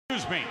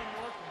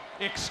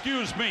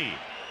Excuse me.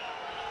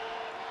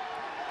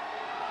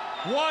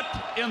 What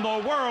in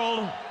the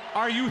world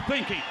are you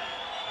thinking?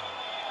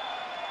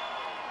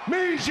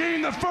 Mean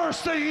Gene, the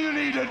first thing you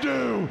need to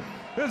do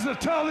is to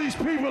tell these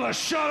people to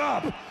shut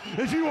up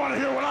if you want to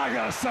hear what I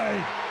gotta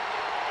say.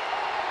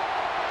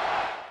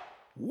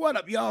 What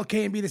up, y'all?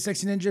 KMB the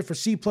Sexy Ninja for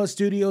C Plus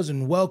Studios,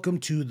 and welcome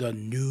to the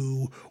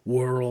New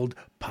World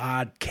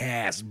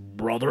Podcast,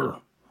 brother,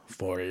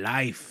 for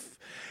life.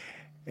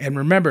 And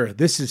remember,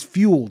 this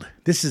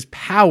is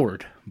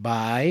powered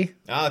by...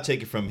 I'll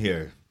take it from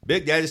here.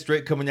 Big Daddy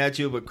Straight coming at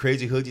you with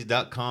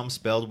crazyhoodies.com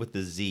spelled with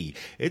the Z.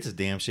 It's a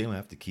damn shame I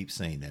have to keep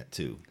saying that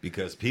too,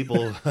 because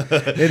people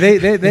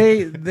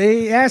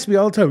they ask me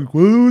all the time,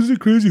 well, was it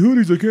Crazy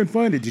Hoodies? I can't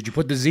find it. Did you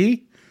put the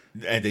Z?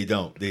 And they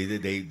don't.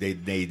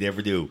 They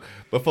never do.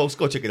 But folks,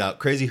 go check it out.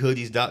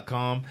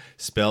 crazyhoodies.com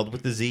spelled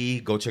with the Z.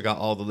 Go check out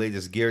all the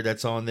latest gear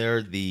that's on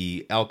there.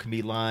 The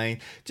Alchemy line,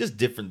 just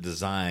different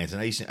designs.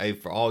 And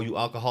for all you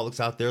alcoholics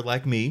out there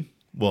like me,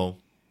 well,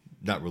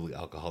 not really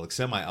alcoholics,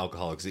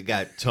 semi-alcoholics. It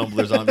got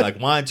tumblers on, like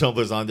wine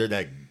tumblers on there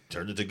that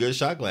turned into good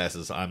shot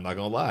glasses. I'm not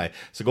going to lie.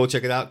 So go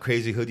check it out.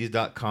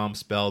 crazyhoodies.com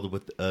spelled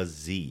with a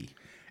Z.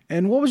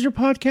 And what was your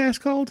podcast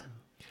called?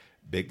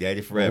 Big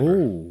Daddy Forever.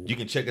 Oh. You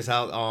can check us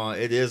out on,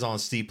 it is on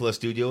C Plus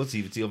Studio. It's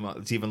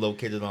even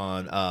located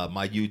on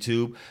my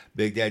YouTube,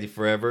 Big Daddy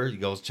Forever. You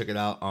go check it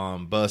out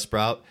on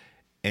Buzzsprout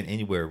and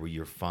anywhere where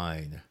your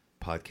fine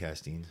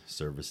podcasting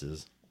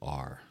services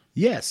are.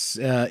 Yes,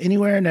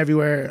 anywhere and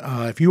everywhere.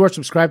 If you are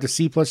subscribed to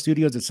C Plus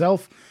Studios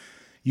itself,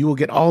 you will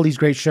get all these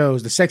great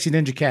shows. The Sexy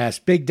Ninja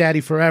Cast, Big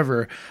Daddy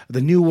Forever,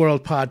 the New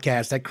World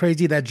Podcast, That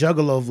Crazy That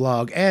Juggalo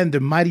vlog, and the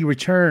mighty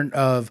return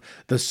of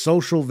the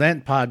Social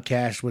Vent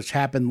Podcast, which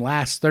happened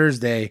last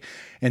Thursday.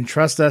 And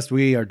trust us,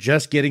 we are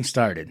just getting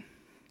started.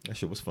 That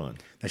shit was fun.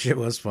 We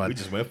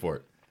just went for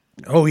it.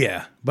 Oh,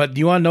 yeah. But do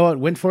you want to know what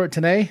went for it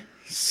today?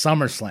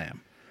 SummerSlam.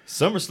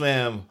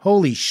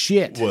 Holy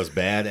shit. Was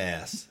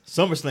badass.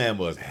 SummerSlam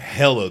was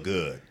hella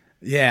good.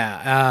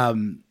 Yeah.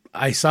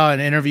 I saw an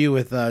interview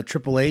with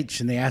Triple H,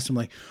 and they asked him,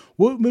 like,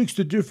 what makes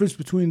the difference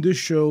between this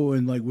show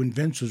and, like, when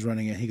Vince was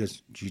running it? He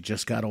goes, you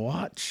just got to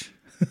watch.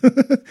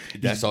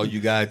 That's all you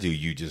got to do.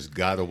 You just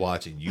got to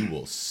watch, and you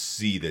will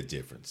see the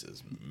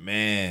differences.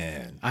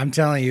 Man. I'm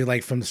telling you,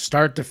 like, from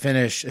start to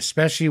finish,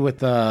 especially with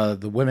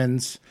the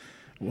women's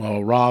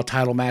Raw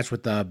title match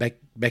with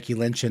Becky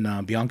Lynch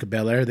and Bianca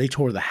Belair, they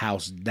tore the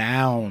house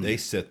down. They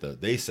set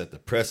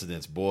the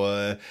precedence,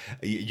 boy.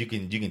 You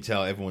can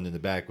tell everyone in the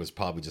back was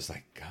probably just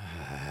like,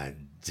 God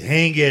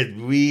dang it,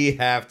 we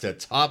have to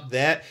top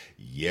that.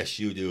 Yes,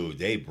 you do.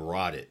 They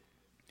brought it.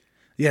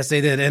 Yes, they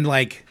did. And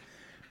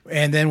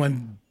then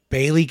when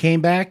Bayley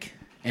came back,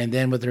 and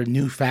then with her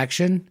new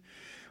faction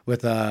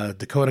with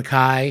Dakota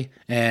Kai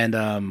and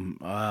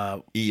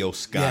Io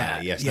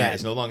Sky.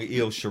 It's no longer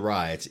Io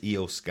Shirai, it's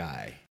Io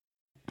Sky.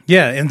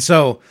 Yeah, and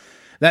so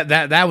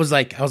that was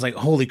like, I was like,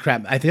 holy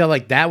crap. I feel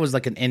like that was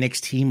like an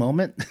NXT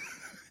moment.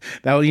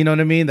 You know what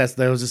I mean? That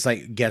was just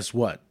like, guess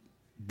what?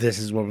 This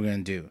is what we're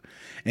going to do.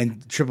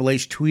 And Triple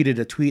H tweeted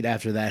a tweet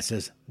after that,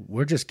 says,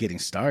 we're just getting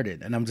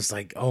started. And I'm just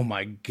like, oh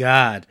my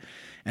God.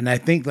 And I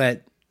think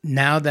that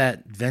now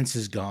that Vince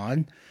is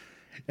gone,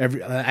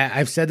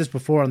 I've said this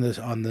before on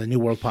the New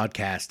World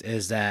Podcast,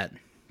 is that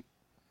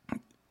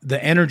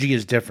the energy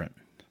is different.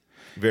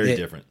 Very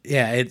different.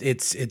 Yeah,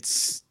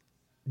 it's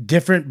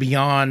different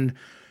beyond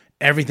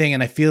everything,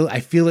 and I feel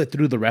it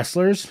through the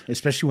wrestlers,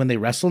 especially when they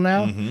wrestle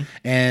now,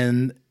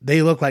 and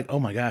they look like, oh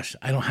my gosh,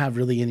 I don't have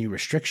really any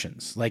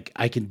restrictions. Like,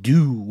 I can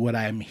do what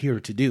I'm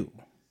here to do.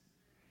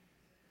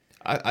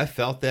 I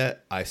felt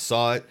that. I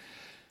saw it.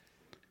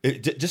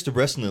 Just the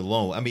wrestling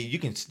alone. I mean, you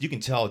can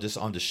tell just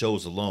on the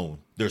shows alone.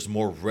 There's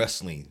more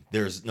wrestling.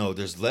 There's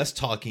less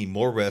talking,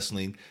 more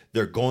wrestling.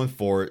 They're going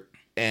for it,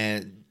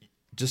 and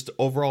just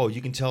overall,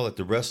 you can tell that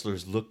the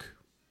wrestlers look.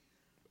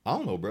 I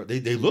don't know, bro.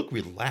 They look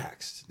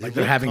relaxed. Like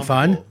they're having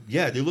fun.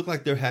 Yeah, they look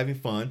like they're having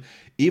fun.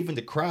 Even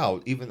the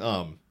crowd. Even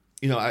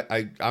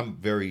I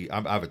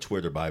have a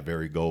Twitter, but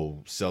I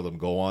seldom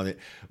go on it.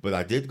 But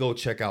I did go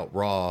check out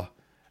Raw.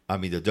 I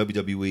mean the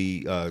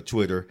WWE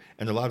Twitter,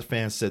 and a lot of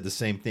fans said the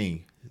same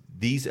thing.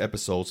 These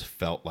episodes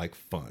felt like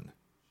fun,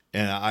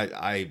 and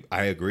I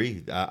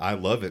agree. I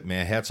love it,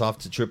 man. Hats off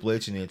to Triple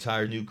H and the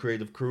entire new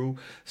creative crew,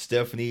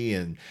 Stephanie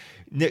and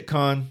Nick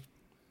Khan.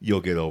 You'll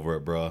get over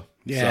it, bro.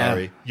 Yeah.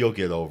 Sorry, you'll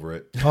get over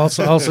it.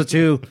 Also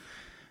too,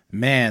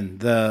 man,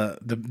 the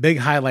big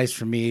highlights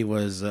for me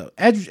was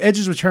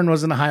Edge's return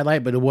wasn't a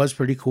highlight, but it was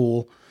pretty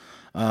cool.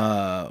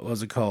 What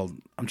was it called?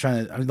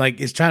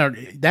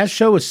 That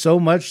show is so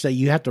much that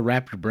you have to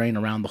wrap your brain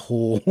around the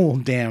whole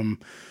damn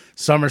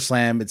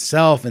SummerSlam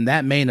itself, and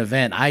that main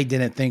event. I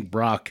didn't think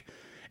Brock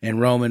and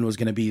Roman was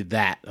going to be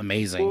that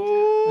amazing.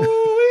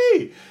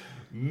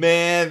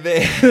 Man,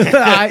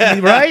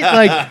 right?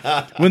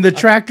 Like when the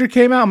tractor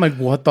came out, I'm like,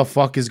 what the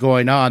fuck is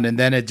going on? And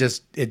then it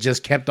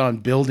just kept on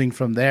building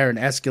from there and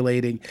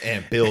escalating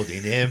and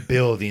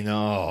building.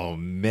 Oh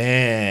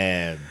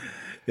man.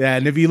 Yeah,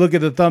 and if you look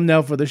at the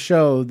thumbnail for the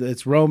show,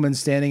 it's Roman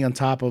standing on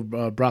top of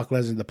Brock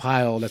Lesnar, the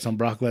pile that's on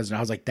Brock Lesnar. I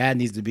was like, that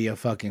needs to be a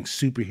fucking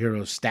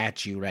superhero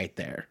statue right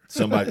there.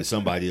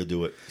 Somebody will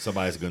do it.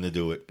 Somebody's going to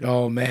do it.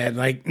 Oh man,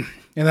 like,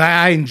 and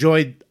I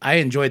enjoyed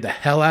the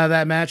hell out of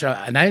that match,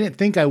 and I didn't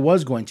think I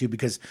was going to,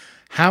 because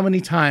how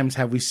many times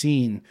have we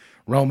seen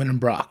Roman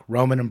and Brock?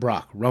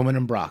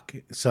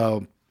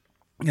 So,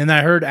 and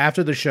I heard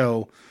after the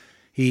show,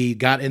 he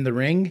got in the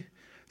ring,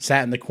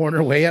 sat in the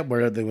corner way up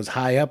where it was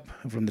high up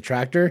from the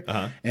tractor,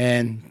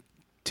 and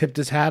tipped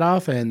his hat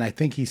off, and I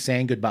think he's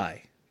saying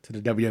goodbye to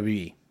the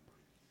WWE.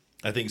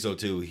 I think so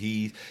too.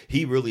 He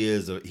really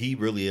is a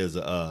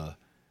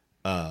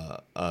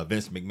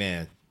Vince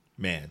McMahon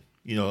man.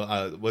 You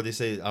know what they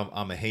say?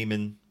 I'm a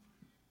Heyman.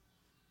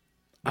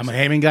 I'm a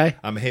Heyman guy.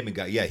 I'm a Heyman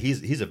guy. Yeah,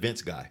 he's a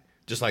Vince guy.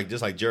 Just like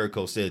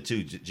Jericho said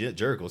too.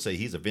 Jericho said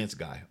he's a Vince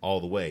guy all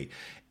the way.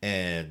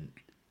 And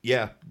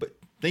yeah, but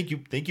thank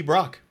you,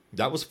 Brock.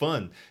 That was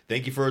fun.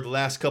 Thank you for the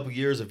last couple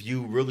years of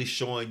you really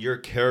showing your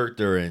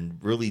character and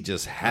really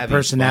just having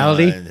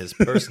personality, fun and his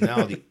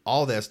personality,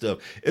 all that stuff.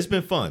 It's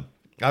been fun.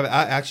 I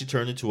actually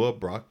turned into a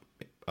Brock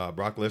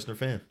Lesnar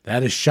fan.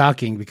 That is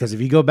shocking, because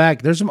if you go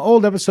back, there's some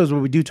old episodes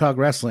where we do talk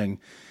wrestling,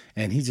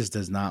 and he just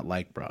does not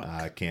like Brock.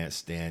 I can't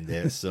stand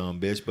that son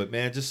bitch. But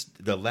man,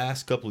 just the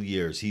last couple of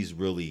years, he's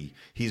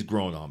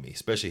grown on me,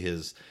 especially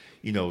his.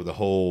 You know, the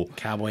whole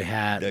cowboy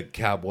hat,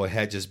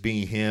 just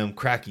being him,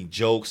 cracking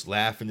jokes,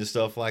 laughing and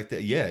stuff like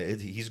that. Yeah,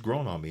 he's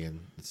grown on me,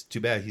 and it's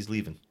too bad he's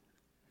leaving.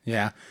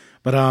 Yeah.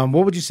 But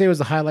what would you say was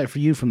the highlight for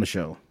you from the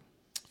show?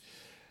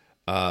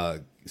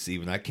 See,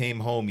 when I came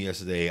home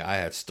yesterday, I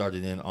had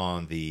started in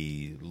on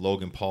the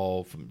Logan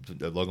Paul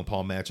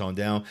match on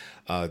down.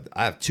 I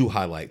have two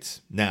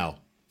highlights. Now,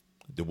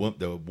 the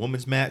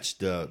women's match,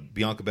 the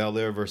Bianca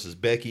Belair versus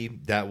Becky,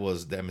 that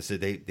was, I mean,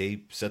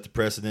 they set the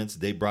precedence.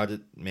 They brought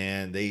it,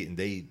 man.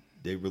 They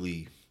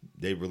really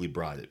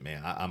brought it,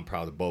 man. I'm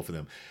proud of both of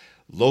them.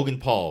 Logan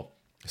Paul,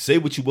 say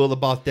what you will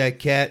about that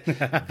cat,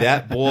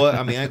 that boy.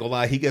 I mean, I ain't gonna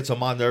lie, he gets on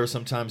my nerves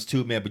sometimes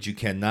too, man. But you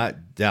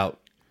cannot doubt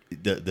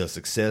the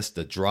success,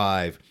 the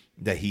drive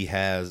that he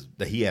has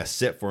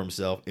set for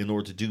himself in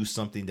order to do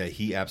something that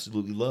he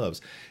absolutely loves.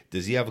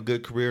 Does he have a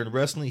good career in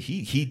wrestling?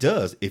 He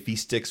does, if he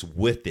sticks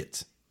with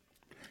it.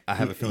 I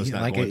have a feeling it's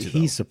not going to.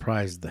 He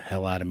surprised the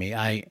hell out of me.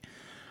 I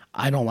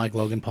don't like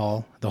Logan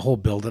Paul. The whole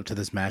build up to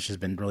this match has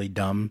been really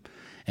dumb,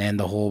 and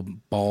the whole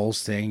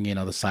balls thing, you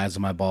know, the size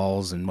of my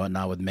balls and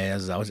whatnot with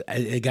Miz,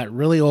 it got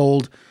really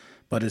old.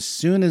 But as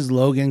soon as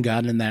Logan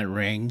got in that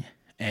ring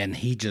and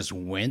he just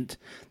went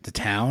to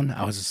town,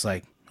 I was just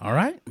like, all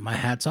right, my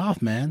hat's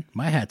off, man.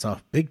 My hat's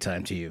off big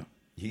time to you.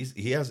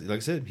 He has, like I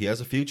said, he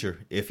has a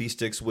future if he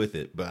sticks with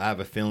it. But I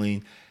have a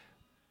feeling,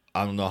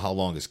 I don't know how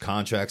long his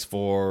contract's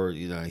for.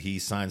 You know, he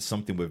signed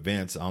something with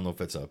Vince. I don't know if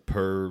it's a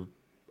per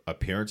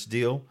appearance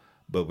deal,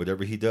 but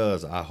whatever he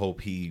does, I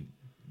hope he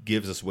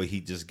gives us what he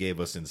just gave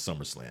us in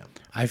SummerSlam.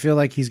 I feel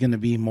like he's going to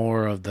be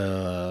more of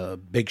the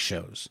big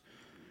shows,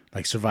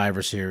 like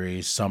Survivor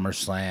Series,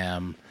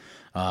 SummerSlam,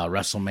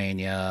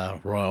 WrestleMania,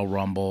 Royal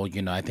Rumble.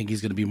 You know, I think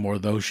he's going to be more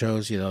of those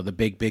shows, you know, the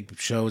big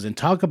shows. And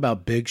talk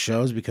about big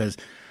shows, because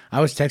I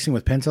was texting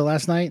with Pinto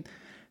last night.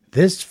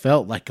 This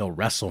felt like a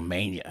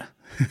WrestleMania,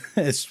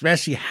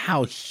 especially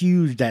how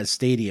huge that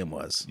stadium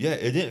was. Yeah,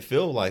 it didn't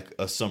feel like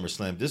a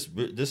SummerSlam. This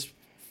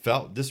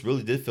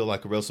really did feel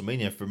like a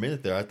WrestleMania. For a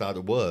minute there, I thought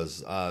it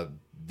was.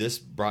 This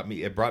brought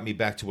me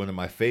back to one of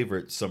my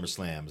favorite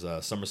SummerSlams,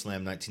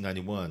 SummerSlam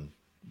 1991,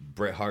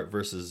 Bret Hart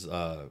versus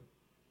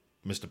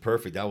Mr.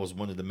 Perfect. That was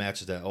one of the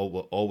matches that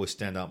will always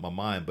stand out in my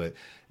mind. But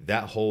the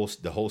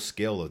whole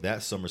scale of that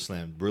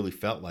SummerSlam really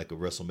felt like a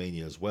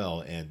WrestleMania as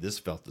well, and this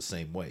felt the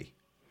same way.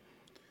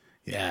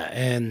 Yeah,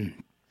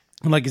 and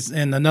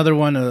another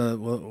one.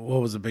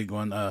 What was a big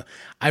one?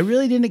 I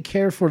really didn't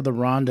care for the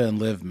Ronda and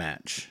Liv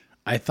match.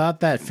 I thought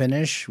that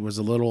finish was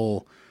a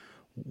little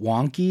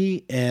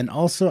wonky, and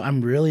also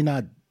I'm really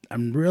not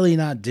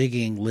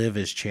digging Liv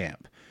as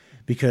champ,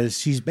 because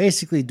she's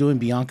basically doing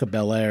Bianca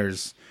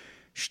Belair's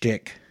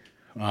shtick.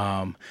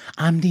 I'm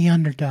the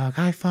underdog.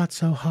 I fought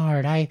so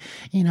hard. I'm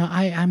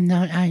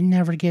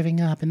never giving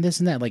up, and this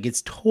and that. Like,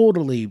 it's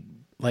totally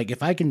like,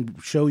 if I can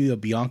show you a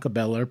Bianca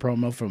Belair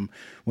promo from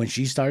when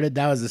she started,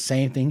 that was the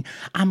same thing.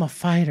 I'm a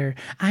fighter.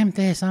 I'm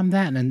this. I'm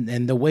that.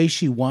 And the way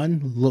she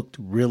won looked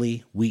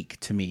really weak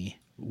to me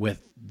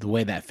with the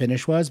way that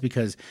finish was,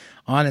 because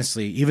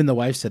honestly, even the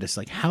wife said, it's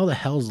like, how the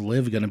hell's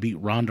Liv going to beat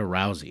Ronda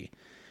Rousey?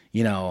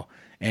 You know,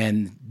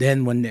 and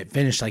then when it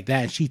finished like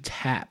that, she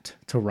tapped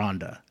to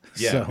Ronda.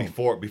 Yeah, so,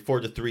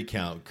 before the 3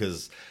 count,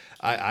 because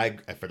I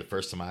for the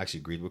first time I actually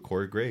agreed with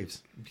Corey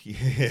Graves. He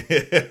said,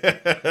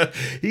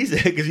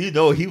 because he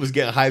was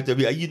getting hyped up.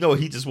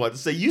 He just wanted to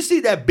say, you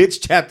see that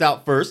bitch tapped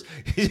out first.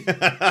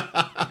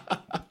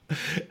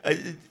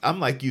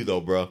 I'm like you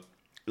though, bro.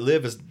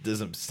 Liv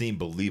doesn't seem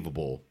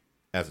believable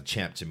as a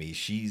champ to me.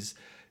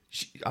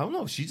 I don't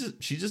know. She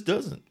just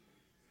doesn't.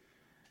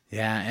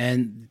 Yeah,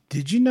 and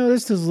did you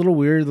notice those little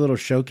weird little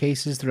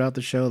showcases throughout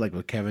the show, like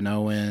with Kevin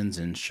Owens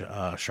and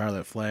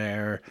Charlotte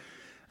Flair?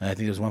 I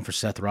think there's one for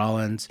Seth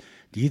Rollins.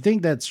 Do you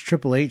think that's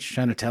Triple H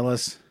trying to tell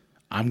us,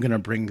 I'm going to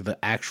bring the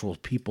actual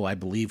people I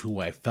believe who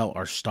I felt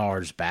are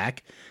stars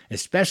back,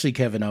 especially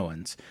Kevin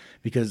Owens,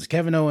 because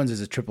Kevin Owens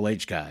is a Triple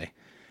H guy.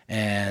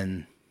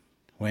 And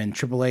when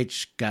Triple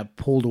H got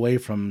pulled away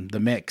from the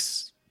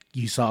mix,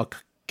 you saw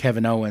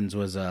Kevin Owens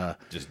was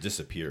just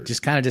disappeared.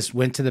 Just kind of just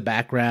went to the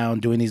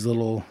background doing these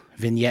little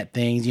vignette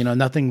things,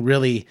 nothing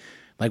really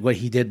like what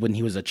he did when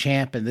he was a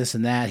champ and this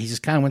and that. He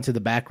just kind of went to the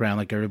background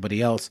like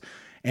everybody else.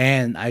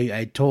 And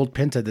I told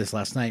Penta this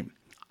last night.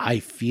 I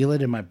feel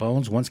it in my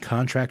bones once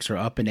contracts are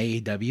up in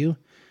AEW,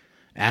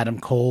 Adam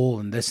Cole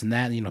and this and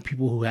that,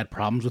 people who had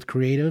problems with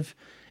creative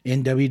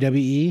in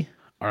WWE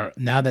are,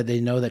 now that they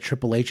know that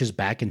Triple H is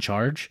back in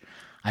charge,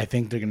 I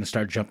think they're going to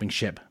start jumping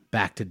ship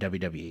back to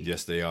WWE.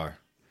 Yes, they are.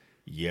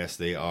 Yes,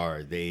 they are.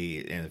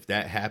 And if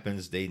that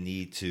happens, they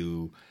need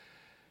to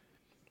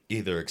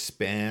either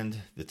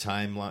expand the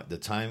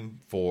time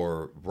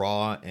for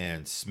Raw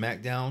and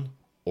SmackDown,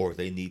 or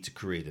they need to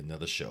create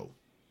another show.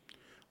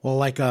 Well,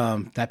 like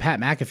that Pat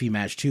McAfee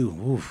match too.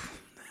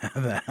 Oof.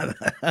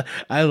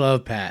 I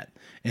love Pat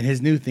and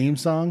his new theme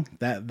song.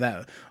 That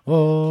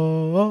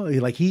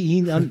like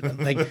he like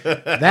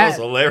that was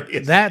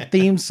hilarious. That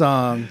theme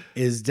song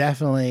is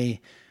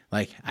definitely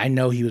like, I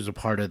know he was a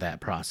part of that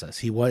process.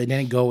 He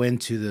didn't go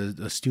into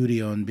the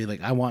studio and be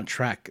like, I want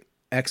track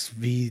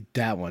XV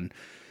that one.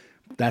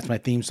 That's my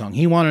theme song.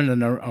 He wanted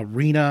an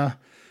arena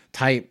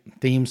type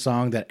theme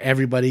song that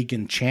everybody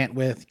can chant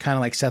with, kind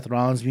of like Seth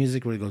Rollins'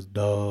 music where he goes do.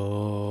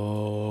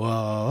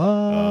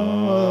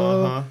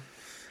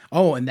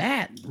 Oh, and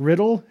that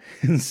Riddle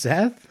and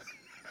Seth,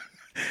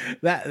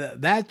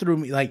 that threw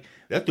me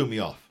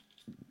off.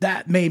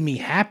 That made me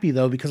happy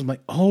though, because I'm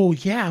like, oh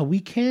yeah, we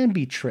can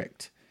be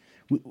tricked.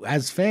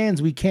 As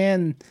fans, we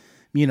can,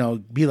 be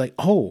like,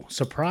 oh,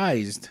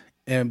 surprised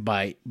and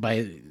by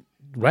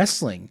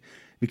wrestling,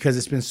 because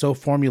it's been so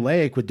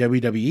formulaic with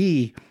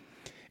WWE.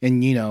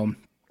 And, you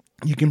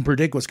can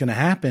predict what's going to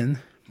happen,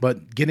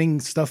 but getting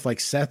stuff like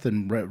Seth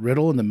and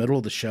Riddle in the middle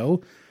of the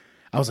show,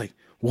 I was like,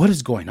 what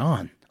is going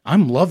on?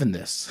 I'm loving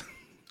this.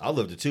 I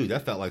loved it too.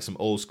 That felt like some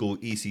old school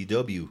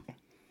ECW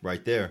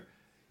right there,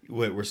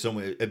 where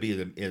someone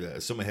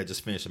had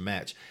just finished a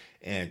match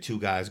and two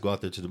guys go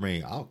out there to the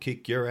ring. I'll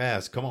kick your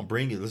ass. Come on,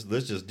 bring it.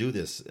 Let's just do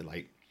this.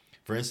 Like,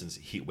 for instance,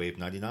 Heatwave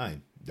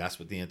 99. That's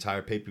what the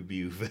entire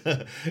pay-per-view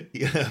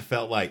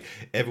felt like.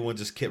 Everyone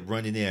just kept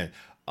running in.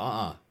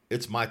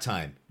 It's my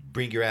time.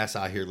 Bring your ass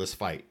out here. Let's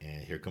fight.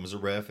 And here comes a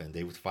ref, and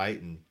they would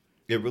fight, and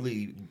it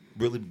really,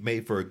 really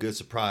made for a good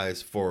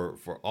surprise for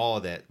all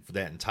that, for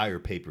that entire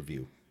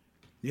pay-per-view.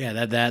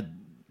 Yeah,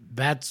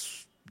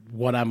 that's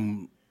what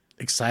I'm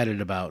excited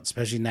about,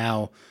 especially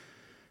now.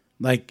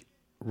 Like,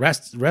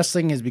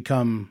 wrestling has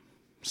become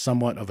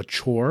somewhat of a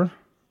chore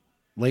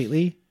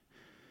lately.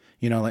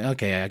 Like,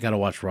 okay, I got to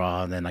watch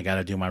Raw, and then I got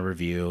to do my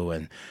review,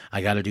 and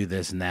I got to do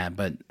this and that.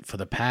 But for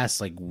the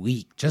past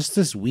week, just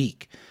this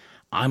week,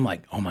 I'm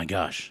like, oh my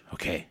gosh,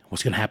 okay,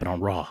 what's going to happen on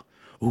Raw?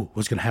 Ooh,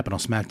 what's going to happen on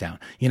SmackDown?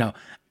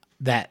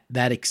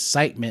 That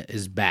excitement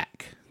is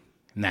back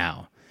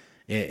now.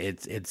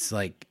 It's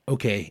like,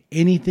 okay,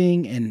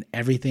 anything and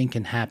everything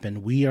can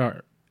happen. We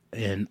are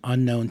in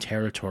unknown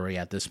territory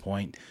at this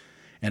point.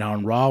 And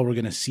on Raw, we're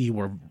going to see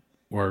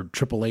where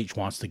Triple H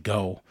wants to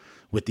go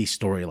with these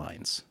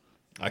storylines.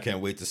 I can't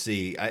wait to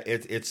see.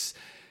 This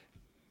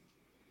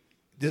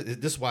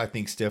is why I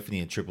think Stephanie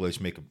and Triple H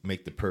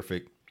make the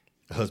perfect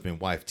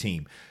husband-wife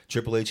team.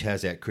 Triple H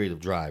has that creative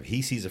drive.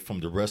 He sees it from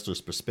the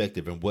wrestler's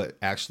perspective and what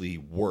actually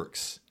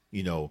works.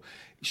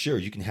 Sure,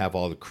 you can have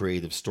all the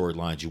creative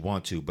storylines you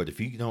want to, but if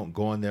you don't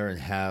go in there and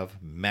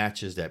have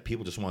matches that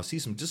people just want to see,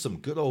 some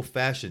good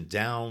old-fashioned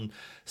down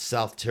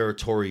South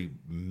territory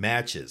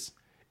matches,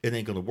 it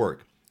ain't going to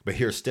work. But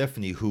here's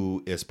Stephanie,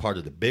 who is part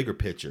of the bigger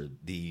picture,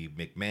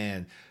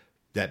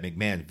 that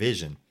McMahon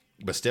vision.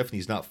 But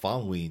Stephanie's not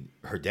following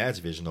her dad's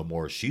vision no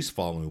more. She's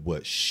following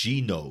what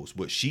she knows,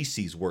 what she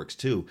sees works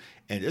too.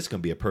 And it's going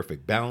to be a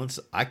perfect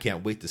balance. I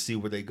can't wait to see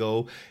where they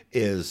go.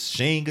 Is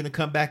Shane going to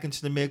come back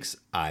into the mix?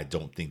 I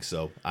don't think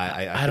so.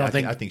 I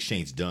think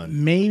Shane's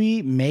done.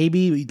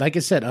 Maybe, like I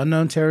said,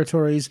 unknown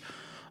territories.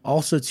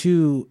 Also,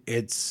 too,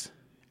 it's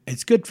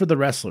good for the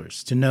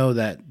wrestlers to know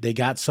that they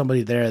got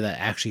somebody there that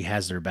actually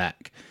has their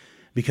back.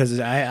 Because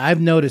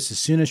I've noticed as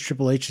soon as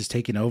Triple H is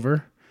taken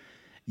over,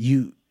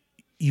 you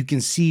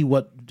can see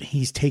what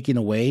he's taking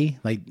away,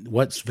 like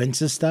what's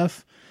Vince's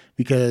stuff,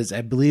 because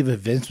I believe if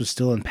Vince was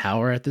still in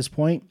power at this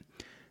point,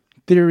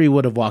 Theory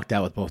would have walked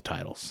out with both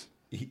titles.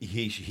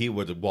 He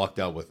would have walked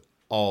out with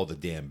all the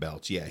damn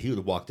belts. Yeah, he would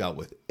have walked out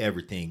with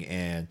everything,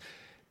 and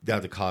that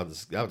would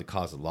have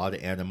caused a lot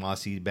of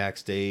animosity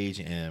backstage.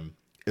 And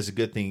it's a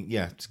good thing.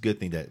 Yeah, it's a good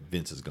thing that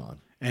Vince is gone.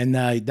 And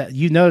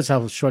you notice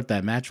how short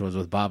that match was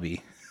with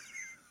Bobby.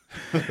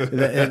 Like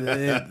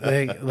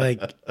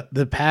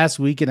the past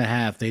week and a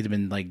half, they've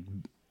been like,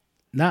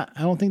 I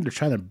don't think they're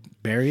trying to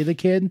bury the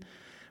kid,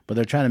 but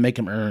they're trying to make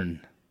him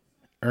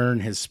earn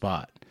his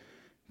spot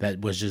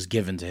that was just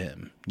given to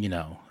him.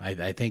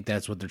 I think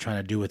that's what they're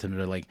trying to do with him.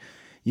 They're like,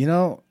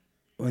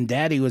 when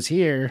Daddy was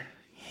here,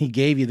 he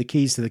gave you the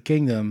keys to the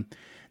kingdom.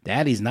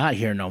 Daddy's not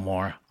here no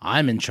more.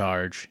 I'm in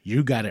charge.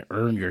 You got to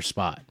earn your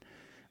spot.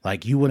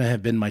 Like, you wouldn't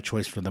have been my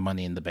choice for the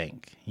Money in the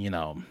Bank, you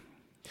know.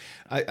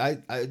 I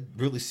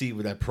really see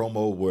with that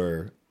promo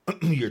where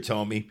you're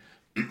telling me,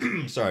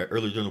 sorry,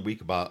 earlier during the week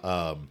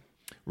about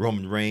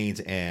Roman Reigns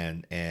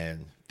and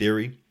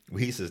Theory,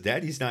 where he says,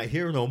 Daddy's not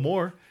here no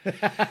more.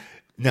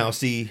 Now,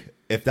 see,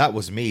 if that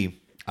was me,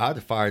 I'd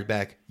have fired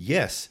back,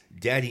 yes,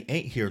 Daddy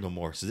ain't here no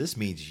more. So this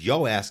means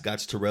yo ass got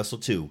to wrestle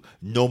too.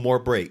 No more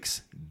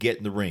breaks. Get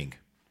in the ring.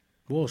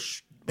 Well,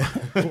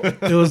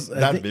 it was.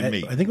 That'd been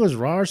me. I think it was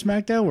Raw or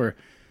SmackDown where.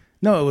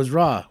 No, it was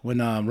Raw when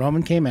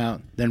Roman came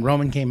out. Then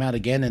Roman came out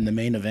again in the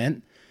main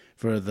event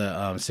for the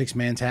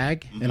 6-man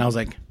tag, and I was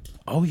like,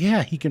 "Oh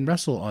yeah, he can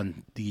wrestle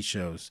on these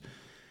shows."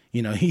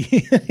 You know,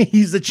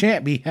 he's the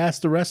champ. He has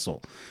to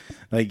wrestle.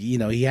 Like, you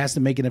know, he has to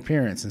make an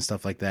appearance and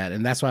stuff like that.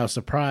 And that's why I was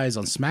surprised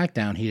on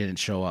SmackDown he didn't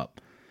show up.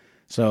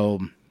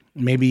 So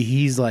maybe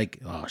he's like,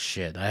 "Oh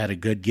shit, I had a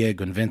good gig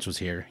when Vince was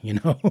here." You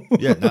know?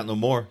 Yeah, not no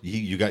more.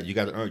 You got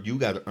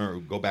to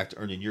earn. Go back to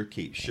earning your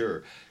keep.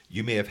 Sure,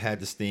 you may have had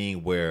this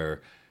thing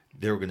where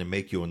they were going to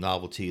make you a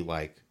novelty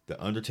like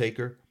The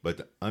Undertaker, but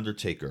The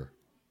Undertaker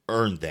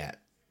earned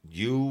that.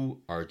 You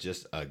are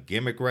just a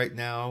gimmick right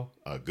now,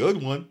 a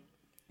good one,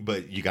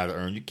 but you got to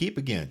earn your keep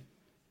again.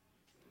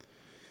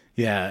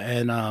 Yeah,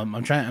 and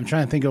I'm trying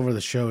to think over the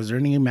show. Is there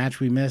any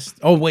match we missed?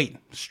 Oh wait,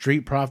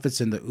 Street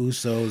Profits and the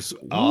Usos.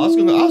 Oh, I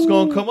was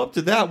gonna come up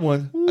to that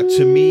one.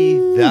 To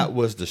me, that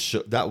was the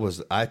show.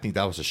 I think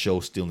that was a show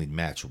stealing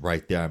match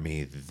right there. I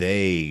mean,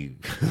 they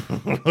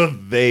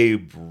they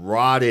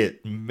brought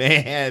it,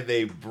 man.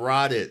 They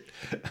brought it.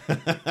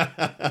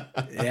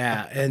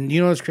 Yeah, and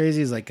you know what's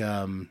crazy is like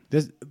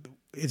this.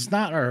 It's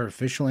not our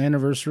official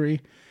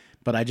anniversary,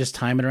 but I just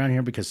time it around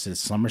here because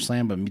it's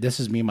SummerSlam. But this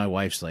is me and my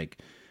wife's like.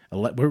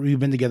 We've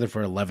been together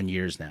for 11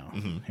 years now.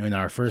 Mm-hmm. I mean,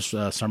 our first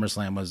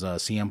SummerSlam was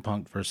CM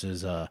Punk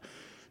versus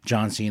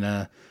John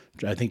Cena.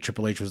 I think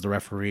Triple H was the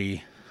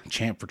referee,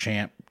 champ for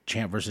champ,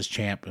 champ versus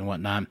champ, and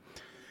whatnot.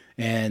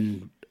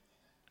 And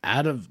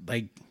out of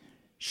like,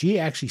 she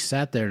actually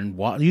sat there and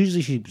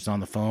usually she's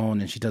on the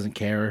phone and she doesn't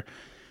care.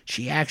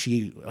 She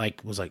actually like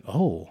was like,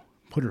 oh,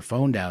 put her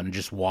phone down and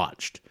just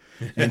watched.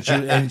 And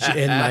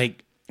and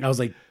like, I was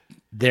like,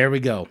 there we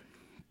go.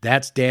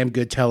 That's damn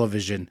good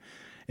television.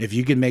 If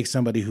you can make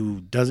somebody who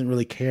doesn't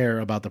really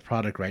care about the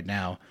product right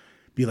now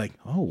be like,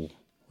 oh,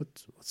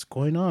 what's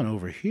going on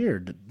over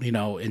here, you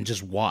know, and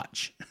just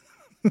watch.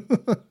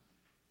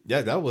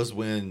 Yeah, that was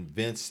when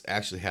Vince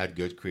actually had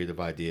good creative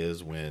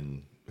ideas.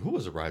 Who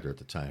was a writer at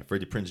the time?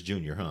 Freddie Prinze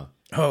Jr., huh?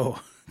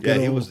 Oh, yeah,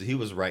 he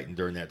was writing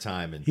during that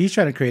time, and he's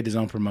trying to create his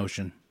own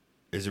promotion.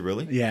 Is it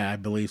really? Yeah, I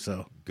believe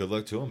so. Good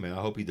luck to him, man.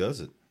 I hope he does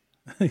it.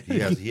 He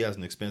has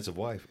an expensive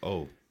wife.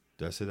 Oh.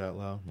 Did I say that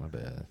loud? My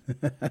bad.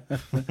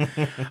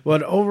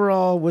 But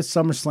overall, with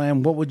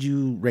SummerSlam, what would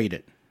you rate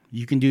it?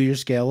 You can do your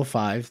scale of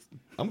 5.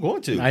 I'm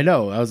going to. I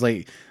know. I was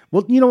like,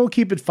 well, you know, we'll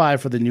keep it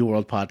 5 for the New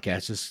World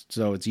podcast, just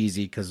so it's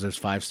easy because there's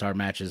 5-star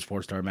matches,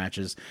 4-star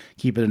matches.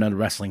 Keep it another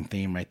wrestling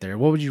theme right there.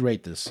 What would you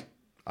rate this?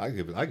 I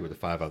give it a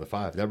 5 out of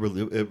 5. That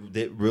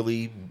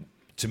really,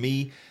 to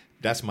me,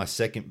 that's my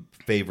second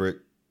favorite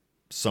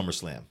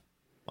SummerSlam.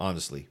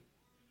 Honestly,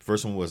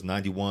 first one was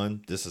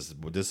 91. This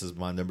is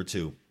my number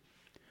 2.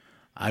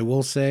 I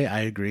will say I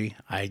agree.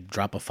 I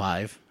drop a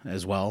 5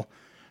 as well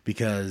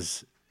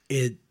because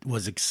it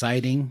was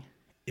exciting.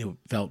 It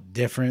felt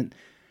different.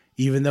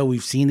 Even though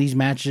we've seen these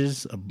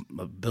matches a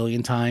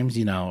billion times,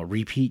 you know,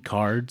 repeat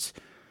cards,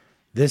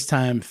 this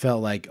time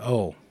felt like,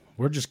 oh,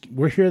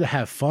 we're here to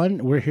have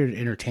fun. We're here to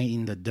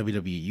entertain the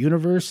WWE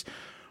universe.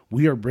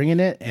 We are bringing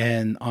it.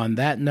 And on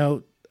that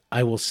note,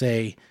 I will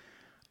say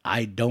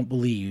I don't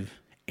believe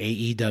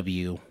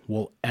AEW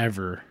will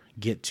ever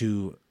get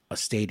to a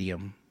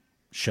stadium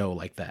show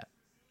like that.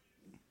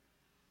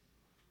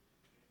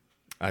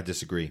 I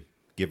disagree.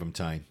 Give him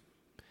time.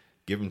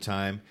 Give him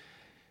time.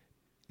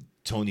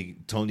 Tony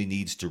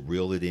needs to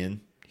reel it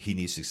in. He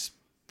needs to.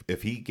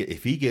 If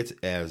he gets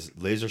as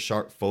laser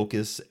sharp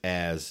focus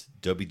as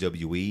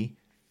WWE,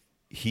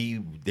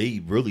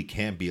 they really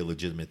can be a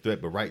legitimate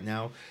threat. But right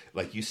now,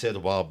 like you said a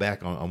while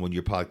back on one of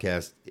your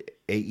podcasts,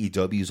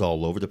 AEW is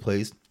all over the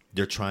place.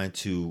 They're trying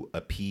to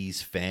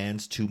appease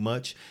fans too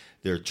much.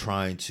 They're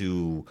trying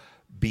to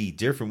be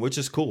different, which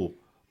is cool,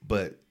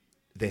 but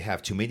they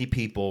have too many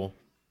people,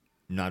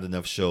 not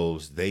enough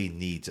shows. They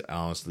need to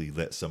honestly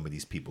let some of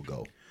these people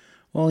go.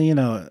 Well, you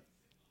know,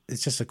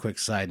 it's just a quick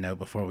side note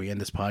before we end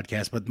this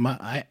podcast, but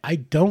I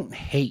don't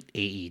hate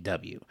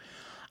AEW.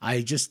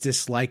 I just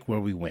dislike where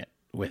we went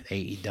with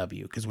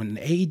AEW because when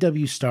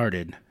AEW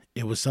started,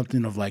 it was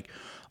something of like,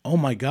 oh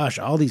my gosh,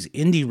 all these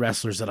indie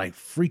wrestlers that I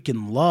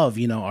freaking love,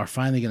 you know, are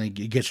finally going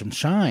to get some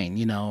shine,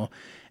 you know.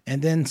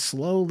 And then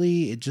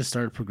slowly it just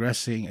started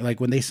progressing.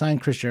 Like when they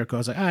signed Chris Jericho, I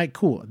was like, all right,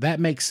 cool. That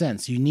makes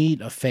sense. You need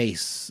a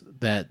face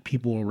that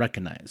people will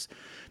recognize,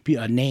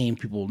 a name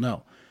people will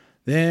know.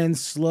 Then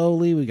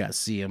slowly we got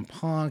CM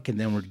Punk, and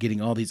then we're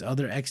getting all these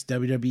other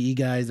ex-WWE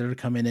guys that are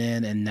coming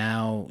in. And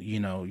now, you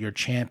know, your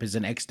champ is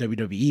an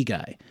ex-WWE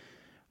guy.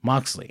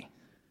 Moxley.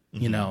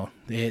 You know,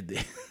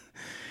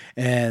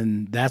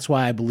 and that's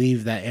why I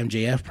believe that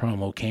MJF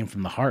promo came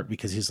from the heart,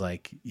 because he's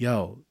like,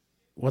 yo,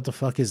 what the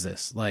fuck is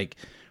this? Like,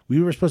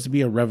 we were supposed to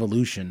be a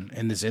revolution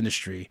in this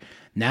industry.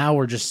 Now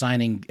we're just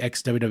signing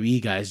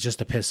ex-WWE guys just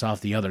to piss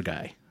off the other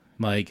guy.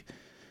 Like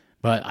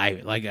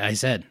I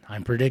said,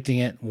 I'm predicting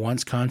it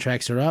once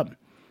contracts are up.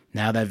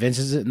 Now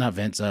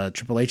that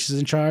Triple H is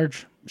in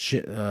charge,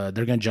 they're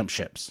going to jump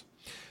ships.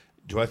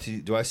 Do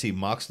I see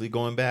Moxley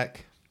going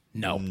back?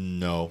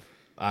 No.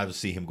 I don't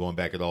see him going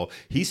back at all.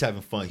 He's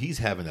having fun. He's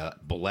having a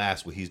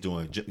blast what he's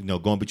doing. You know,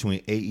 going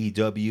between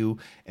AEW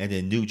and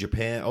then New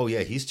Japan. Oh,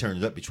 yeah, he's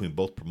turned it up between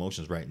both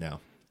promotions right now.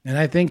 And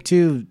I think,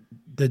 too,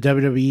 the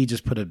WWE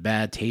just put a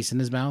bad taste in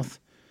his mouth,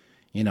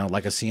 you know,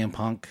 like a CM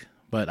Punk.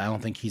 But I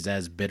don't think he's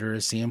as bitter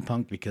as CM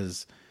Punk,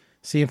 because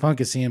CM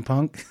Punk is CM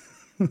Punk.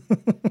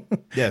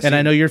 Yeah, and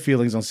I know your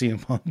feelings on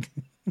CM Punk.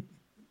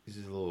 He's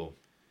just a little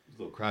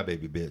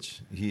crybaby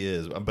bitch. He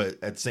is.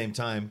 But at the same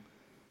time,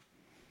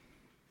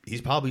 he's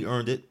probably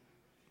earned it.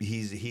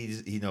 He's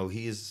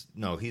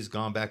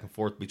gone back and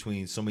forth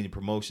between so many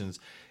promotions,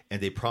 and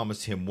they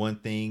promised him one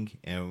thing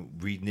and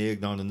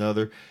reneged on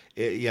another.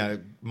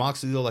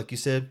 Moxley, though, like you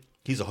said,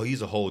 he's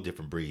a whole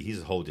different breed.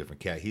 He's a whole different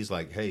cat. He's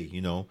like, hey,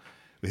 you know,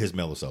 his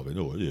mellow self, it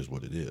is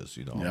what it is.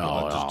 You know,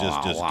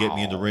 just get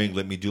me in the ring,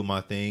 let me do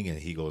my thing, and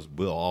he goes,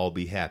 we'll all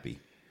be happy.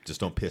 Just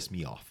don't piss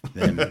me off.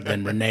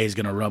 then Renee's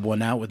gonna rub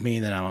one out with me,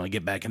 and then I'm gonna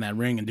get back in that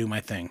ring and do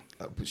my thing.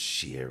 But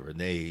shit,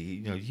 Renee,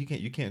 you know,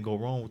 you can't go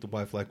wrong with a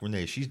wife like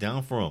Renee. She's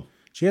down for him.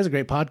 She has a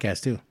great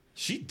podcast too.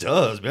 She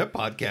does, man. That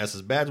podcast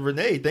is bad.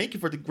 Renee, thank you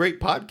for the great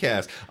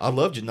podcast. I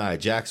loved your Nia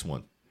Jax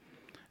one.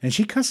 And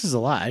she cusses a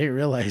lot. I didn't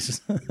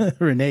realize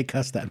Renee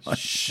cussed that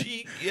much.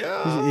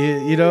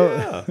 You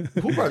know.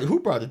 Who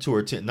brought it to her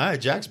attention? Nia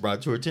Jax brought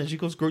it to her attention. She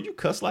goes, girl, you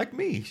cuss like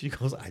me. She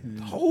goes, I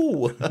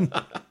know.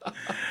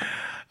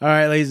 All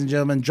right, ladies and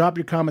gentlemen, drop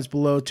your comments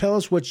below. Tell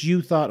us what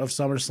you thought of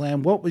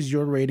SummerSlam. What was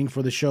your rating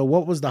for the show?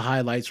 What was the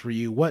highlights for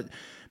you? What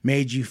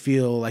made you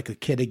feel like a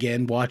kid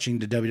again watching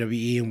the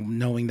WWE and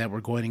knowing that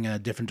we're going in a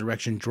different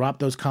direction? Drop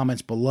those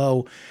comments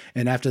below.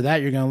 And after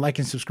that, you're going to like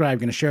and subscribe. You're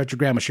going to share it with your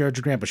grandma, share it with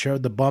your grandpa, share it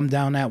with the bum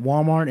down at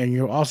Walmart. And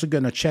you're also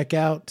going to check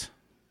out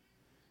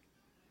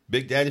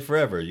Big Daddy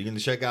Forever. You're going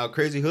to check out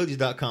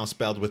crazyhoodies.com,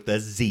 spelled with a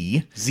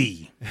Z.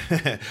 Z.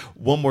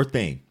 One more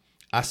thing.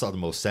 I saw the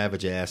most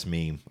savage ass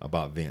meme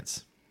about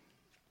Vince.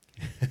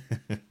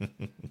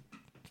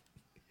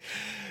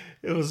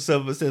 It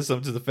said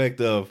something to the effect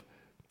of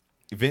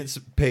Vince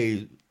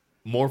paid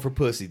more for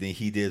pussy than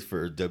he did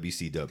for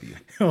WCW.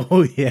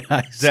 Oh yeah,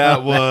 I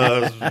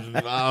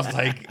was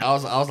like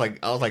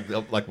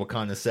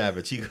Wakanda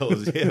Savage. He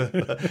goes, yeah,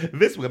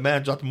 Vince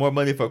McMahon dropped more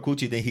money for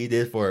Coochie than he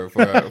did for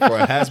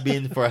a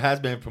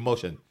has-been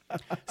promotion.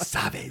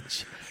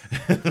 Savage.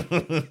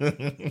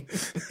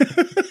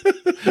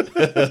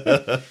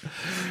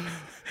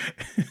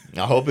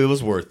 I hope it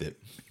was worth it.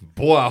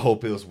 Boy, I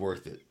hope it was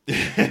worth it.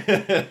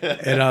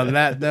 And on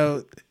that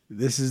note,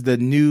 this is the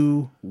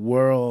New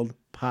World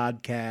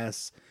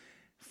Podcast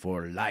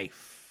for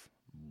life,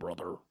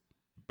 brother.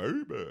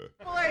 Baby.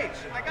 Triple H,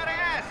 I gotta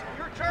ask,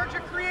 you're in charge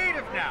of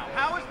creative now.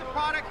 How is the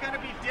product gonna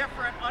be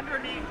different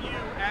underneath you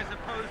as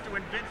opposed to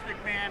when Vince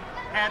McMahon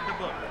had the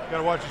book? You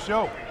gotta watch the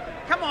show.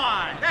 Come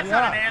on, that's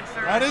not an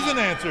answer. That is an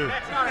answer.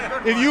 That's not a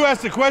good If one. you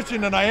asked the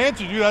question and I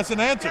answered you, that's an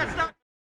answer. That's not